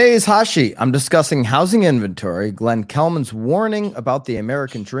Today's Hot Sheet, I'm discussing housing inventory, Glenn Kelman's warning about the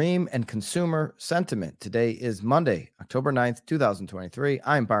American dream, and consumer sentiment. Today is Monday, October 9th, 2023.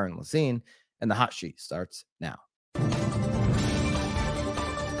 I'm Byron Lazine, and the Hot Sheet starts now.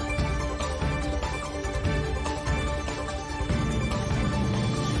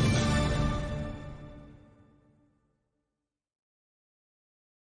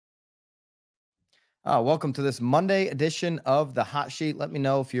 Welcome to this Monday edition of the Hot Sheet. Let me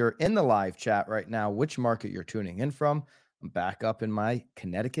know if you're in the live chat right now, which market you're tuning in from. I'm back up in my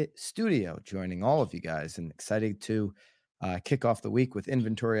Connecticut studio, joining all of you guys, and excited to kick off the week with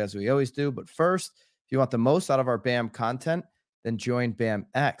inventory as we always do. But first, if you want the most out of our BAM content, then join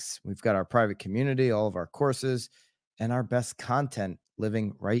BAMX. We've got our private community, all of our courses, and our best content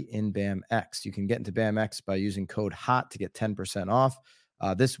living right in BAMX. You can get into BAMX by using code HOT to get 10% off.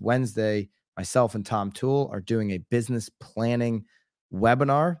 This Wednesday, myself and Tom Toole are doing a business planning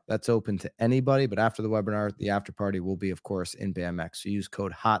webinar that's open to anybody. But after the webinar, the after party will be, of course, in BAMX. So use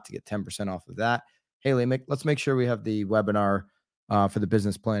code HOT to get 10% off of that. Haley, let's make sure we have the webinar for the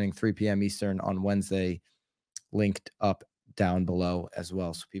business planning, 3 p.m. Eastern on Wednesday, linked up down below as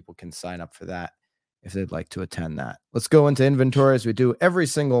well, so people can sign up for that if they'd like to attend that. Let's go into inventory as we do every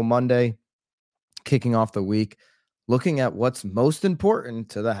single Monday, kicking off the week, looking at what's most important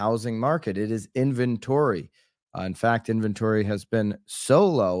to the housing market. It is inventory. In fact, inventory has been so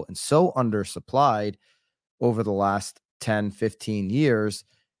low and so undersupplied over the last 10, 15 years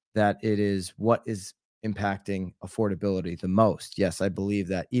that it is what is impacting affordability the most. Yes, I believe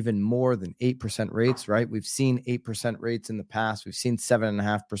that even more than 8% rates, right? We've seen 8% rates in the past. We've seen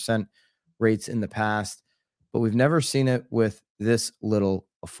 7.5% rates in the past, but we've never seen it with this little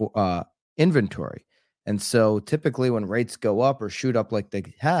inventory. And so typically when rates go up or shoot up like they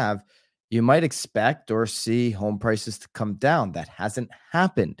have, you might expect or see home prices to come down. That hasn't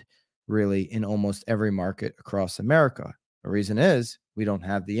happened really in almost every market across America. The reason is we don't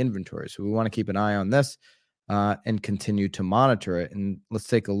have the inventory. So we want to keep an eye on this and continue to monitor it. And let's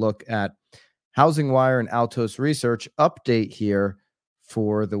take a look at Housing Wire and Altos Research update here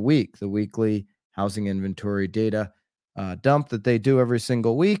for the week, the weekly housing inventory data dump that they do every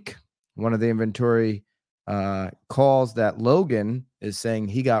single week. One of the inventory calls that Logan is saying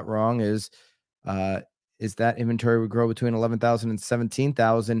he got wrong is that inventory would grow between 11,000 and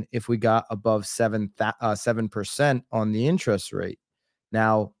 17,000 if we got above 7% on the interest rate.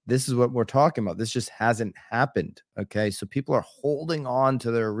 Now, this is what we're talking about. This just hasn't happened. Okay. So people are holding on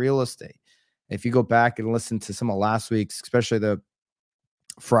to their real estate. If you go back and listen to some of last week's, especially the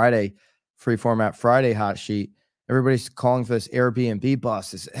Friday free format Friday hot sheet, everybody's calling for this Airbnb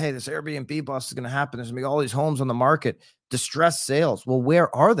bust. Hey, this Airbnb bust is going to happen. There's going to be all these homes on the market, distressed sales. Well,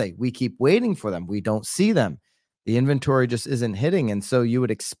 where are they? We keep waiting for them. We don't see them. The inventory just isn't hitting. And so you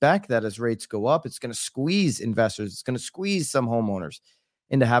would expect that as rates go up, it's going to squeeze investors. It's going to squeeze some homeowners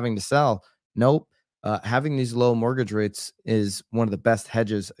into having to sell. Nope. Having these low mortgage rates is one of the best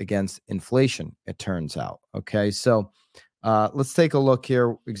hedges against inflation, it turns out. Okay. So let's take a look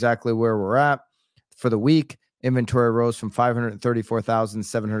here exactly where we're at for the week. Inventory rose from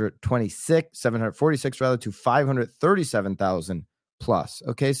 746 rather to 537,000 plus.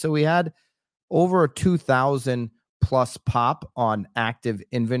 Okay, so we had over a 2,000 plus pop on active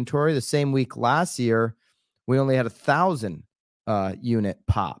inventory. The same week last year, we only had 1,000 unit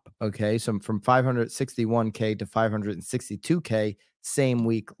pop. Okay, so from 561K to 562K same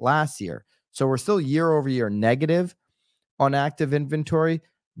week last year. So we're still year over year negative on active inventory,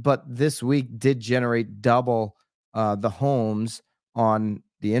 but this week did generate double the homes on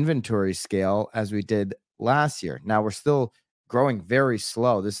the inventory scale as we did last year. Now we're still growing very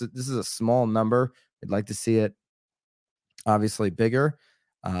slow. This is a small number. We'd like to see it obviously bigger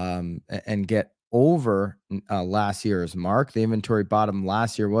and get over last year's mark. The inventory bottom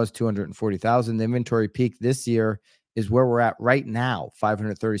last year was 240,000. The inventory peak this year is where we're at right now,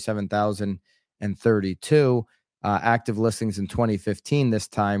 537,032. Active listings in 2015 this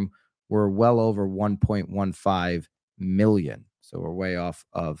time were well over 1.15 million. So we're way off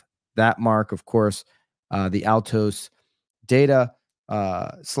of that mark. Of course, the Altos data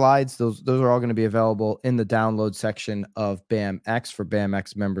slides, those are all going to be available in the download section of BAMX. For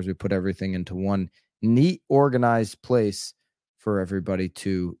BAMX members, we put everything into one neat, organized place for everybody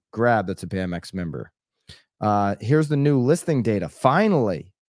to grab. That's a BAMX member. Here's the new listing data.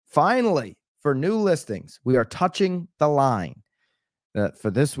 Finally, for new listings, we are touching the line for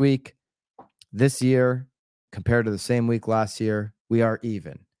this week, this year, compared to the same week last year. We are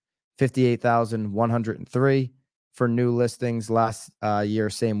even. 58,103 for new listings. Last year,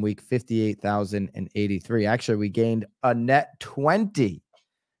 same week, 58,083. Actually, we gained a net 20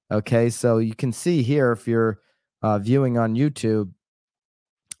 Okay, so you can see here if you're viewing on YouTube,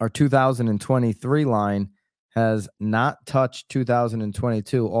 our 2023 line has not touched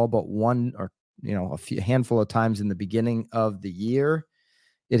 2022 all but one or a handful of times in the beginning of the year.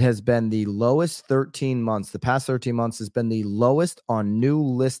 It has been the lowest 13 months. The past 13 months has been the lowest on new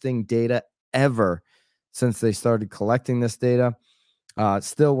listing data ever since they started collecting this data.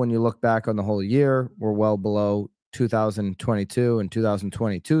 Still, when you look back on the whole year, we're well below 2022 and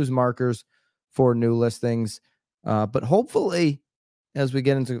 2022's markers for new listings. But hopefully, as we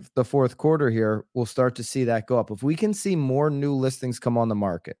get into the fourth quarter here, we'll start to see that go up. If we can see more new listings come on the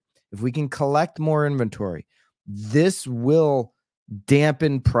market, if we can collect more inventory, this will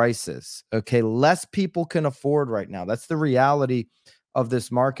dampen prices. Okay. Less people can afford right now. That's the reality of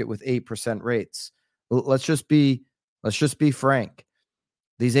this market with 8% rates. Let's just be frank.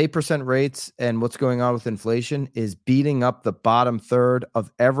 These 8% rates and what's going on with inflation is beating up the bottom third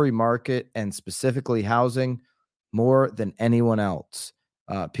of every market, and specifically housing, more than anyone else.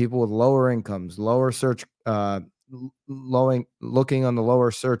 People with lower incomes, lower search, looking on the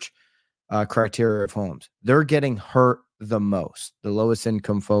lower search criteria of homes, they're getting hurt the most. The lowest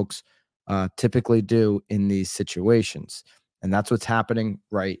income folks typically do in these situations. And that's what's happening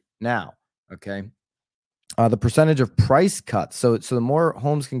right now. Okay. The percentage of price cuts. So the more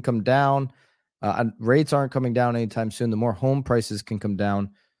homes can come down, and rates aren't coming down anytime soon. The more home prices can come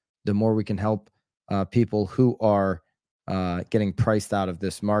down, the more we can help people who are getting priced out of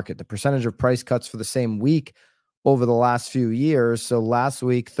this market. The percentage of price cuts for the same week over the last few years. So last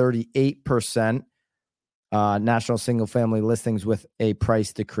week, 38% national single family listings with a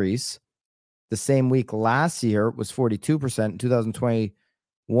price decrease. The same week last year was 42%. In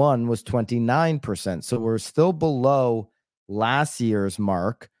 2021 was 29%. So we're still below last year's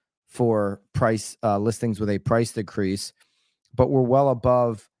mark for price listings with a price decrease, but we're well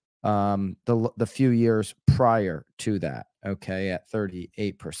above the few years prior to that. Okay, at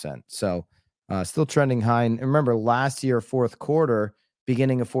 38%. So still trending high. And remember, last year, fourth quarter,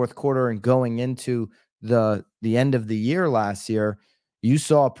 beginning of fourth quarter, and going into the end of the year last year, you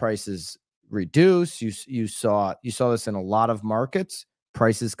saw prices reduce. You saw this in a lot of markets.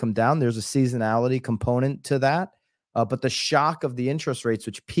 Prices come down. There's a seasonality component to that. But the shock of the interest rates,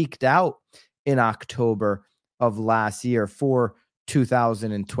 which peaked out in October of last year for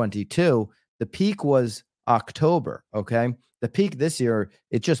 2022, the peak was October. Okay. The peak this year,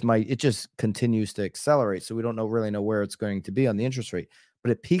 it just continues to accelerate. So we don't really know where it's going to be on the interest rate,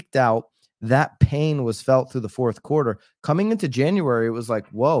 but it peaked out. That pain was felt through the fourth quarter. Coming into January, it was like,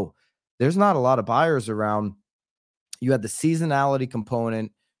 whoa, there's not a lot of buyers around. You had the seasonality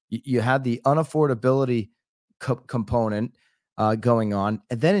component. You had the unaffordability component going on.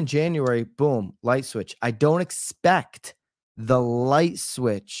 And then in January, boom, light switch. I don't expect the light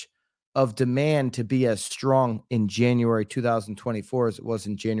switch of demand to be as strong in January 2024 as it was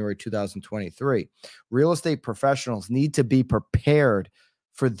in January 2023. Real estate professionals need to be prepared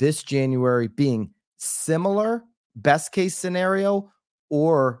for this January being similar, best case scenario,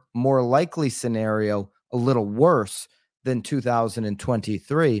 or more likely scenario, a little worse than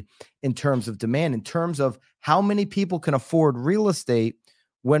 2023 in terms of demand, in terms of how many people can afford real estate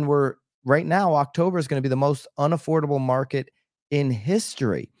when we're right now, October is going to be the most unaffordable market in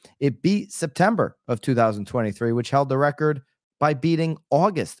history. It beat September of 2023, which held the record by beating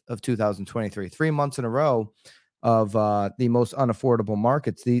August of 2023, 3 months in a row of the most unaffordable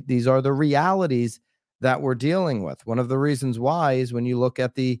markets. These are the realities that we're dealing with. One of the reasons why is when you look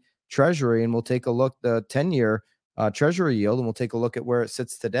at the Treasury, and we'll take a look, the 10-year Treasury yield, and we'll take a look at where it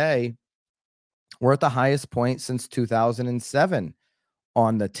sits today. We're at the highest point since 2007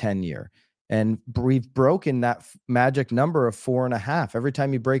 on the 10-year. And we've broken that magic number of 4.5. Every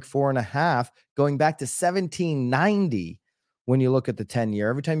time you break 4.5, going back to 1790, when you look at the 10-year,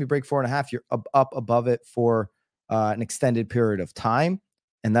 every time you break 4.5, you're up above it for an extended period of time.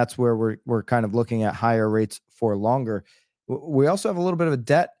 And that's where we're kind of looking at higher rates for longer. We also have a little bit of a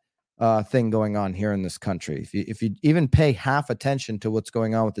debt thing going on here in this country. If you even pay half attention to what's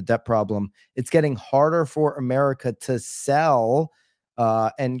going on with the debt problem, it's getting harder for America to sell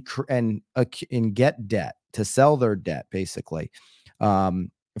and get debt, to sell their debt, basically,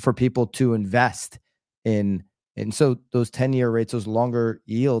 for people to invest in. And so those 10-year rates, those longer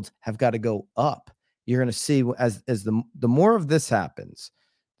yields have got to go up. You're going to see as the more of this happens,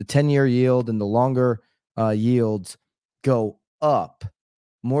 the 10-year yield and the longer yields go up,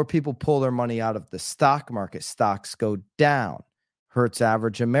 more people pull their money out of the stock market. Stocks go down. Hurts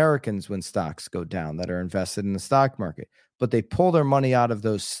average Americans when stocks go down that are invested in the stock market. But they pull their money out of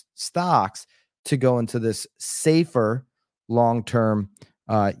those stocks to go into this safer long-term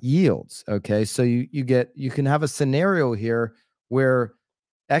yields. Okay, so you can have a scenario here where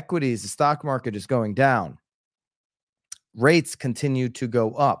equities, the stock market is going down, rates continue to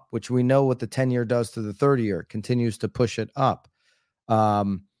go up, which we know what the 10-year does to the 30-year, continues to push it up.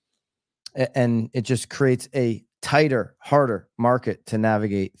 And it just creates a tighter, harder market to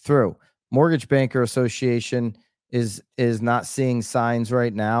navigate through. Mortgage Banker Association is not seeing signs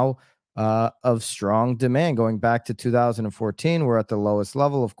right now of strong demand. Going back to 2014, we're at the lowest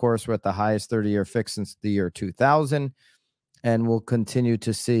level. Of course, we're at the highest 30-year fix since the year 2000, and we'll continue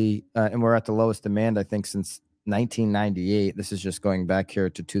to see, and we're at the lowest demand, I think, since 1998. This is just going back here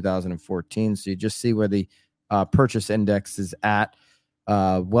to 2014. So you just see where the purchase index is at,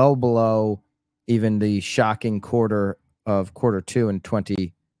 well below even the shocking quarter two in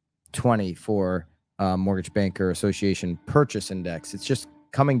 2020 for Mortgage Banker Association purchase index. It's just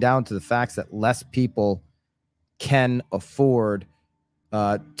coming down to the facts that less people can afford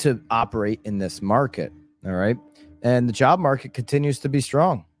to operate in this market. All right. And the job market continues to be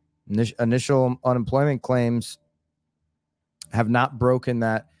strong. Initial unemployment claims have not broken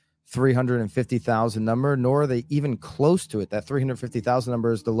that 350,000 number, nor are they even close to it. That 350,000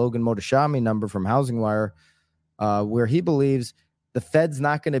 number is the Logan Mohtashami number from Housing Wire, where he believes the Fed's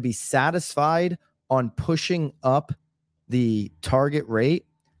not going to be satisfied on pushing up the target rate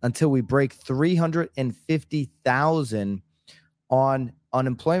until we break 350,000 on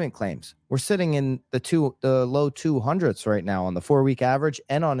unemployment claims. We're sitting in the low 200s right now on the 4-week average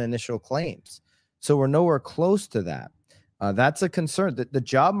and on initial claims. So we're nowhere close to that. That's a concern. The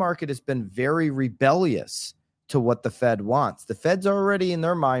job market has been very rebellious to what the Fed wants. The Fed's already in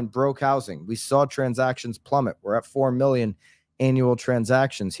their mind broke housing. We saw transactions plummet. We're at 4 million annual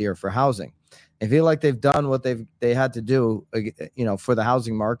transactions here for housing. I feel like they've done what they had to do, for the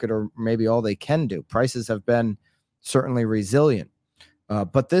housing market, or maybe all they can do. Prices have been certainly resilient,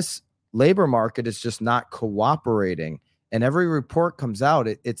 but this labor market is just not cooperating. And every report comes out,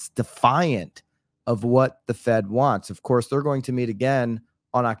 it's defiant of what the Fed wants. Of course, they're going to meet again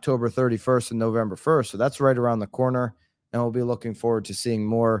on October 31st and November 1st. So that's right around the corner. And we'll be looking forward to seeing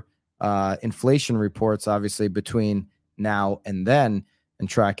more inflation reports, obviously, between now and then, and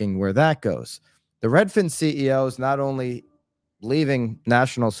tracking where that goes. The Redfin CEO is not only leaving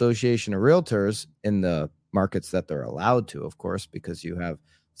National Association of Realtors in the markets that they're allowed to, of course, because you have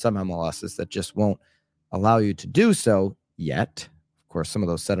some MLSs that just won't allow you to do so yet. Of course, some of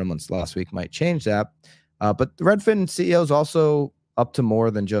those settlements last week might change that. But the Redfin CEO is also up to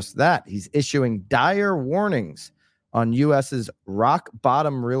more than just that. He's issuing dire warnings on U.S.'s rock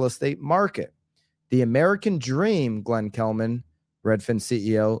bottom real estate market. The American dream, Glenn Kelman, Redfin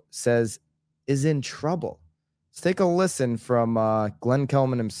CEO, says is in trouble. Let's take a listen from Glenn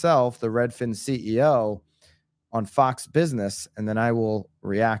Kelman himself, the Redfin CEO, on Fox Business, and then I will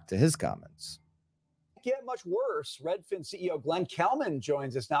react to his comments. Get much worse. Redfin CEO Glenn Kelman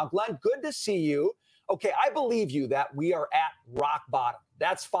joins us now. Glenn, good to see you. Okay, I believe you that we are at rock bottom.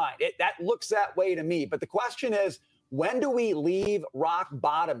 That's fine. That looks that way to me. But the question is, when do we leave rock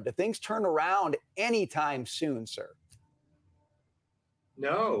bottom? Do things turn around anytime soon, sir?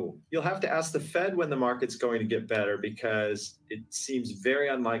 No, you'll have to ask the Fed when the market's going to get better, because it seems very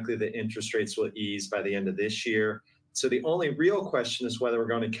unlikely that interest rates will ease by the end of this year. So the only real question is whether we're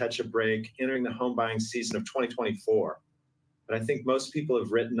going to catch a break entering the home buying season of 2024. But I think most people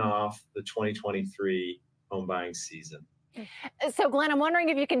have written off the 2023 home buying season. So, Glenn, I'm wondering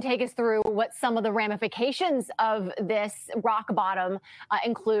if you can take us through what some of the ramifications of this rock bottom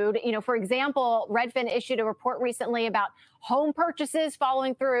include. For example, Redfin issued a report recently about home purchases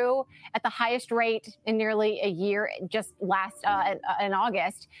following through at the highest rate in nearly a year, just last in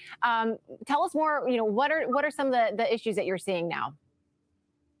August. Tell us more. What are some of the issues that you're seeing now?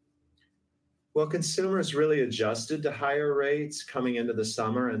 Well, consumers really adjusted to higher rates coming into the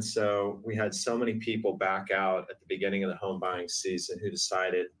summer. And so we had so many people back out at the beginning of the home buying season who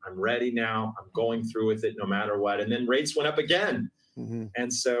decided, I'm ready now, I'm going through with it no matter what. And then rates went up again. Mm-hmm.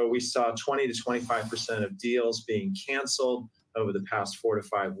 And so we saw 20 to 25% of deals being canceled over the past 4 to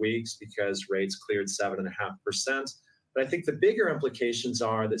 5 weeks because rates cleared 7.5%. But I think the bigger implications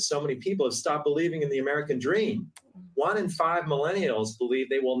are that so many people have stopped believing in the American dream. 1 in 5 millennials believe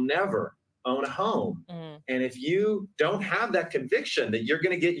they will never own a home. And if you don't have that conviction that you're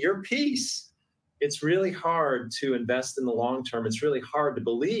going to get your piece, it's really hard to invest in the long term. It's really hard to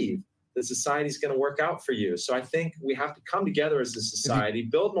believe that society is going to work out for you. So I think we have to come together as a society,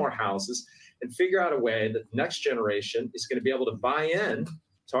 build more houses, and figure out a way that the next generation is going to be able to buy in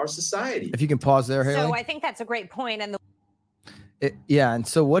to our society. If you can pause there, Haley. So I think that's a great point. And and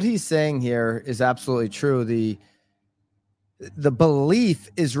so what he's saying here is absolutely true. the belief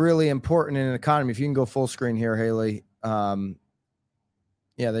is really important in an economy. If you can go full screen here, Haley.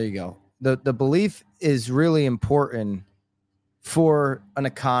 Yeah, there you go. The belief is really important for an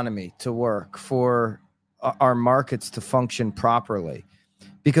economy to work, for our markets to function properly.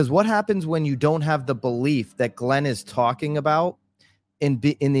 Because what happens when you don't have the belief that Glenn is talking about in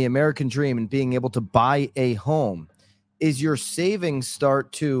the American dream and being able to buy a home is your savings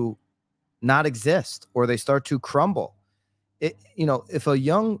start to not exist, or they start to crumble. If a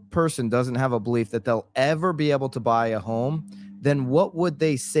young person doesn't have a belief that they'll ever be able to buy a home, then what would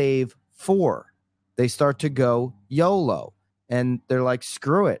they save for? They start to go YOLO, and they're like,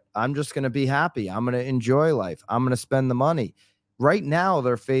 screw it. I'm just going to be happy. I'm going to enjoy life. I'm going to spend the money. Right now,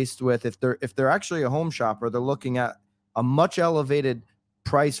 they're faced with, if they're actually a home shopper, they're looking at a much elevated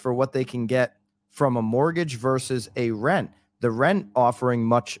price for what they can get from a mortgage versus a rent. The rent offering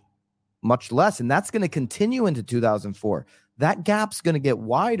much less, and that's going to continue into 2004. That gap's going to get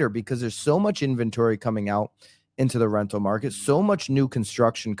wider because there's so much inventory coming out into the rental market, so much new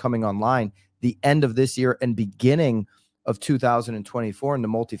construction coming online the end of this year and beginning of 2024 in the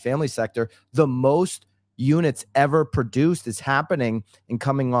multifamily sector. The most units ever produced is happening and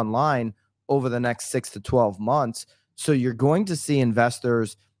coming online over the next 6 to 12 months. So you're going to see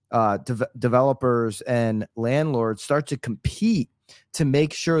investors, developers, and landlords start to compete to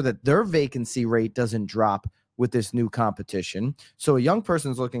make sure that their vacancy rate doesn't drop with this new competition. So a young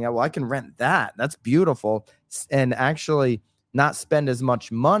person's looking at, well, I can rent that. That's beautiful. And actually not spend as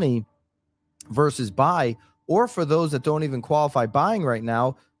much money versus buy. Or for those that don't even qualify buying right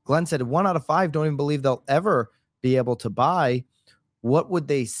now, Glenn said 1 out of 5 don't even believe they'll ever be able to buy. What would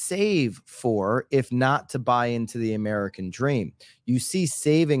they save for if not to buy into the American dream? You see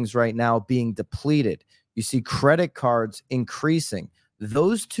savings right now being depleted. You see credit cards increasing.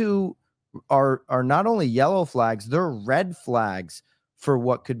 Those two are not only yellow flags, they're red flags for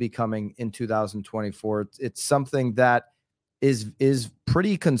what could be coming in 2024. It's something that is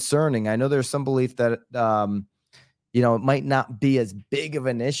pretty concerning. I know there's some belief that it might not be as big of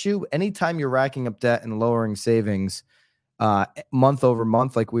an issue. Anytime you're racking up debt and lowering savings month over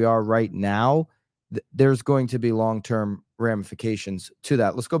month like we are right now, there's going to be long-term ramifications to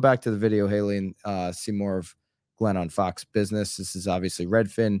that. Let's go back to the video, Haley, and see more of Glenn on Fox Business. This is obviously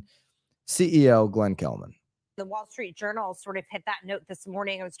Redfin CEO Glenn Kelman. The Wall Street Journal sort of hit that note this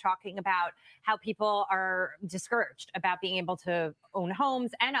morning. I was talking about how people are discouraged about being able to own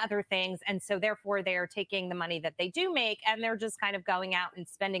homes and other things. And so therefore they're taking the money that they do make and they're just kind of going out and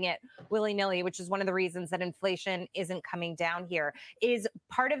spending it willy-nilly, which is one of the reasons that inflation isn't coming down here. Is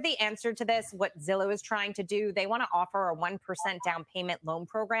part of the answer to this what Zillow is trying to do? They want to offer a 1% down payment loan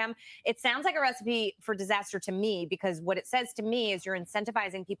program. It sounds like a recipe for disaster to me, because what it says to me is you're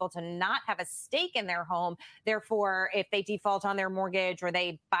incentivizing people to not have a stake in their home. Therefore, if they default on their mortgage or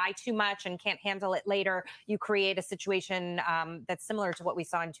they buy too much and can't handle it later, you create a situation that's similar to what we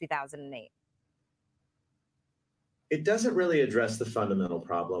saw in 2008. It doesn't really address the fundamental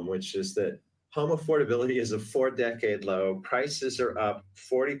problem, which is that home affordability is a 4-decade low. Prices are up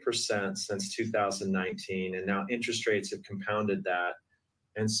 40% since 2019, and now interest rates have compounded that.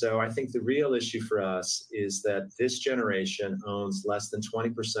 And so I think the real issue for us is that this generation owns less than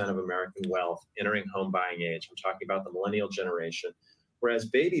 20% of American wealth entering home buying age. I'm talking about the millennial generation, whereas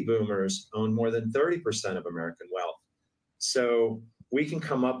baby boomers own more than 30% of American wealth. So we can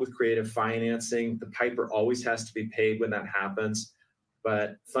come up with creative financing. The piper always has to be paid when that happens.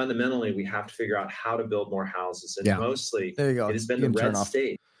 But fundamentally, we have to figure out how to build more houses. And mostly, there you go. It has been the red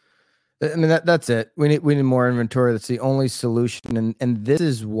state. I mean, that's it. We need more inventory. That's the only solution. And this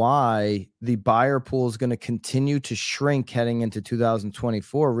is why the buyer pool is going to continue to shrink heading into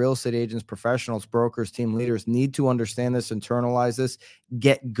 2024. Real estate agents, professionals, brokers, team leaders need to understand this, internalize this,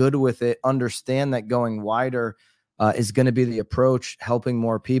 get good with it, understand that going wider is going to be the approach, helping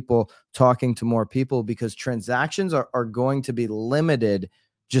more people, talking to more people, because transactions are going to be limited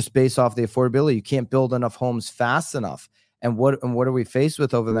just based off the affordability. You can't build enough homes fast enough. And what are we faced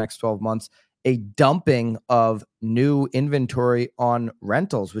with over the next 12 months? A dumping of new inventory on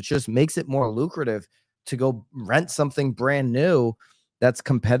rentals, which just makes it more lucrative to go rent something brand new that's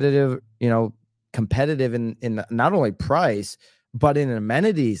competitive in not only price, but in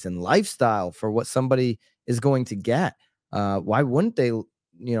amenities and lifestyle for what somebody is going to get. Why wouldn't they,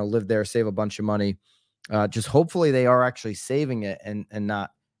 live there, save a bunch of money? Just hopefully they are actually saving it and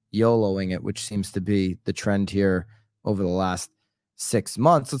not YOLOing it, which seems to be the trend here over the last 6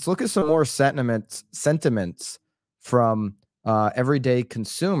 months. Let's look at some more sentiments from everyday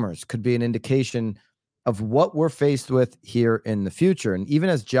consumers. Could be an indication of what we're faced with here in the future. And even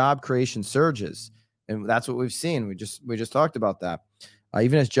as job creation surges, And that's what we've seen. We just talked about that.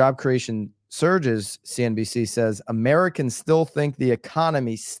 Even as job creation surges, CNBC says Americans still think the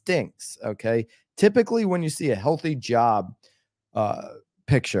economy stinks. Okay. Typically, when you see a healthy job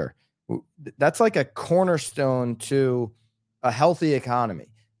picture, that's like a cornerstone to a healthy economy.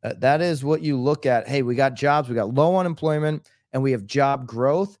 That is what you look at. Hey, we got jobs, we got low unemployment, and we have job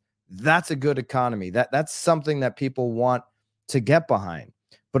growth. That's a good economy. That's something that people want to get behind.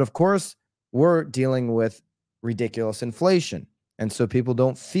 But of course, we're dealing with ridiculous inflation. And so people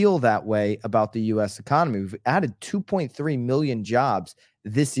don't feel that way about the U.S. economy. We've added 2.3 million jobs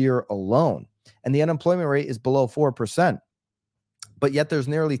this year alone, and the unemployment rate is below 4%. But yet there's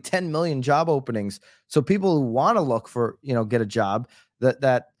nearly 10 million job openings. So people who want to look for, get a job,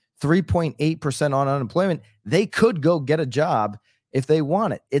 that 3.8% on unemployment, they could go get a job if they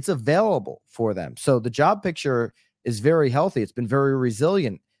want it. It's available for them. So the job picture is very healthy. It's been very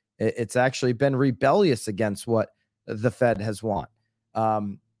resilient. It's actually been rebellious against what the Fed has want.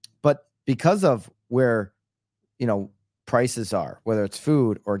 But because of where, prices are, whether it's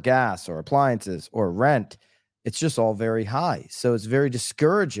food or gas or appliances or rent, it's just all very high. So it's very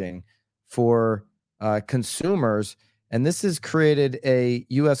discouraging for consumers. And this has created a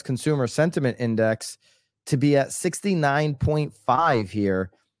U.S. Consumer Sentiment Index to be at 69.5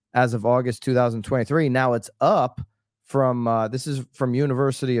 here as of August 2023. Now it's up from, this is from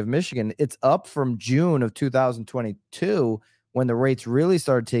University of Michigan. It's up from June of 2022 when the rates really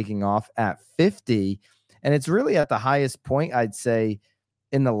started taking off at 50. And it's really at the highest point, I'd say,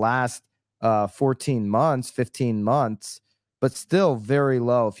 in the last 15 months, but still very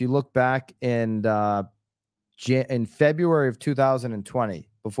low. If you look back in February of 2020,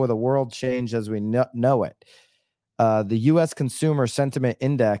 before the world changed as we know it, the U.S. Consumer Sentiment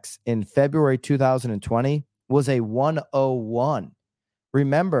Index in February 2020 was a 101.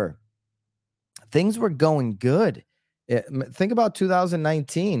 Remember, things were going good. Think about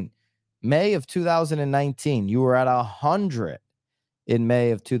 2019. May of 2019, you were at 100 in May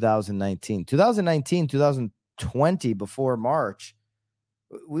of 2019. 2020, before March,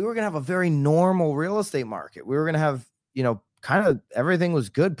 we were going to have a very normal real estate market. We were going to have, kind of everything was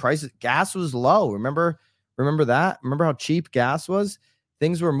good. Prices, gas was low. Remember that? Remember how cheap gas was?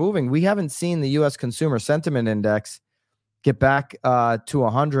 Things were moving. We haven't seen the U.S. Consumer Sentiment Index get back to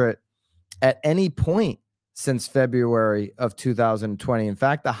 100 at any point since February of 2020. In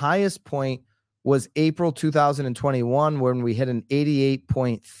fact, the highest point was April 2021 when we hit an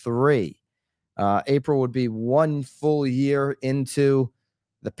 88.3. April would be one full year into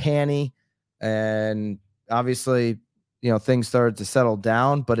the panty, and obviously, things started to settle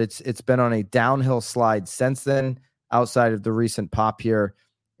down, but it's been on a downhill slide since then, outside of the recent pop here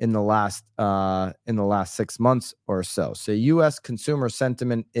in the last 6 months or so. So U.S. consumer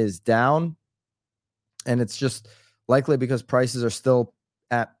sentiment is down, and it's just likely because prices are still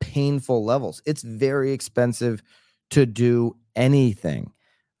at painful levels. It's very expensive to do anything,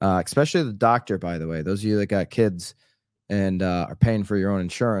 especially the doctor, by the way. Those of you that got kids and are paying for your own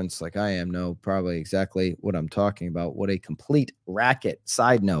insurance like I am know probably exactly what I'm talking about. What a complete racket.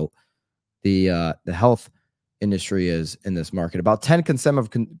 Side note, the health industry is in this market. About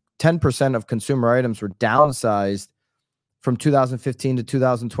 10% of consumer items were downsized from 2015 to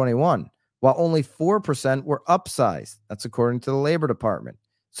 2021, while only 4% were upsized. That's according to the Labor Department.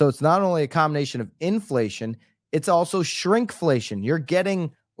 So it's not only a combination of inflation, it's also shrinkflation. You're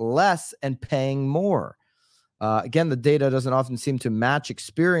getting less and paying more. Again, the data doesn't often seem to match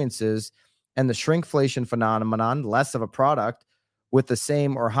experiences, and the shrinkflation phenomenon, less of a product with the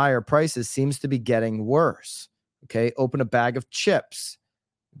same or higher prices, seems to be getting worse. Okay, open a bag of chips.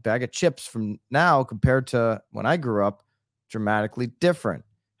 A bag of chips from now compared to when I grew up, dramatically different.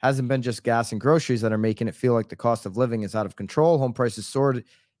 Hasn't been just gas and groceries that are making it feel like the cost of living is out of control. Home prices soared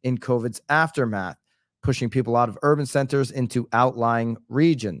in COVID's aftermath, pushing people out of urban centers into outlying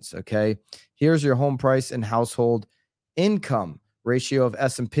regions. Okay, here's your home price and household income ratio of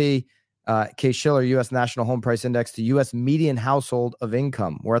S&P Case-Shiller U.S. National Home Price Index to U.S. median household of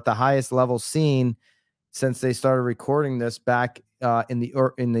income. We're at the highest level seen since they started recording this back in the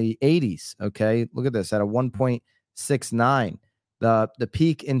 80s. Okay, look at this at a 1.69. The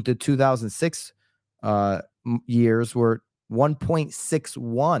peak into 2006 years were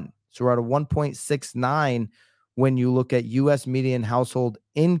 1.61. So we're at a 1.69 when you look at U.S. median household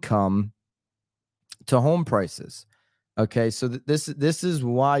income to home prices. Okay, so this is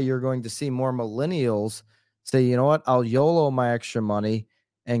why you're going to see more millennials say, you know what, I'll YOLO my extra money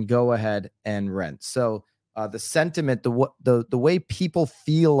and go ahead and rent. So the sentiment, the way people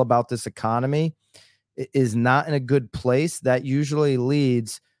feel about this economy is not in a good place. That usually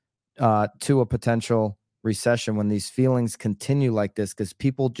leads to a potential recession when these feelings continue like this, because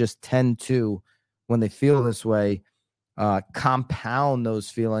people just tend to, when they feel this way, compound those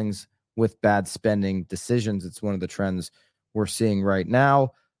feelings with bad spending decisions. It's one of the trends we're seeing right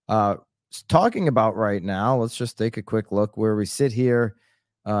now. Talking about right now, let's just take a quick look where we sit here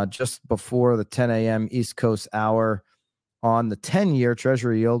just before the 10 a.m. East Coast hour. On the 10-year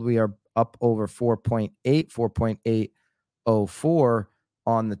Treasury yield, we are up over 4.804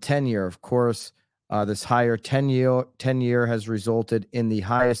 on the 10-year. Of course, this higher 10-year has resulted in the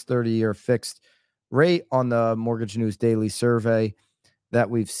highest 30-year fixed rate on the Mortgage News Daily survey that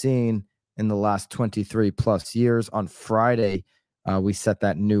we've seen in the last 23 plus years. On Friday, we set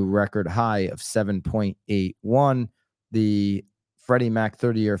that new record high of 7.81. The Freddie Mac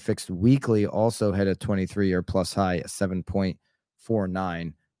 30-year fixed weekly also hit a 23-year plus high at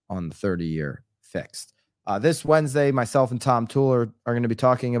 7.49 on the 30-year fixed. This Wednesday, myself and Tom Toole are going to be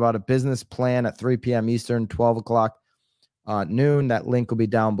talking about a business plan at 3 p.m. Eastern, 12 o'clock noon. That link will be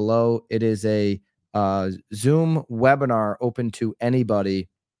down below. It is a Zoom webinar open to anybody.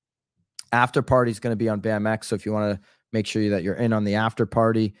 After party is going to be on BAMX, so if you want to make sure that you're in on the after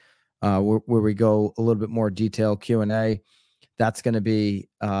party, where we go a little bit more detailed Q&A, that's going to be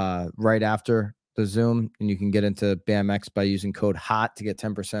right after the Zoom, and you can get into BAMX by using code HOT to get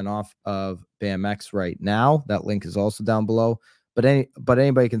 10% off of BAMX right now. That link is also down below. But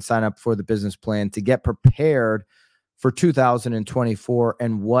anybody can sign up for the business plan to get prepared for 2024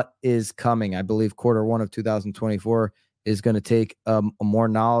 and what is coming. I believe quarter one of 2024 is going to take a more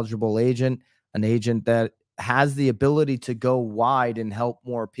knowledgeable agent, an agent that has the ability to go wide and help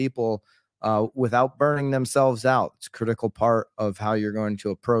more people without burning themselves out. It's a critical part of how you're going to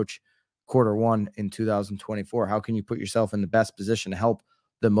approach quarter one in 2024. How can you put yourself in the best position to help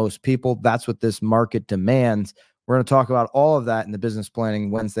the most people? That's what this market demands. We're going to talk about all of that in the Business Planning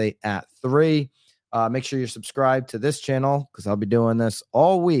Wednesday at 3. Make sure you're subscribed to this channel because I'll be doing this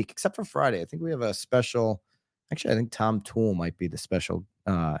all week, except for Friday. I think we have a special, actually, I think Tom Toole might be the special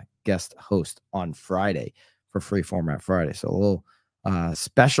guest host on Friday for Free Format Friday. So a little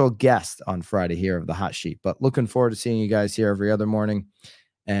special guest on Friday here of the Hot Sheet. But looking forward to seeing you guys here every other morning.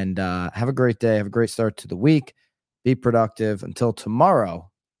 And have a great day. Have a great start to the week. Be productive. Until tomorrow,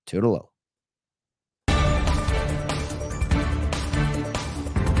 toodaloo.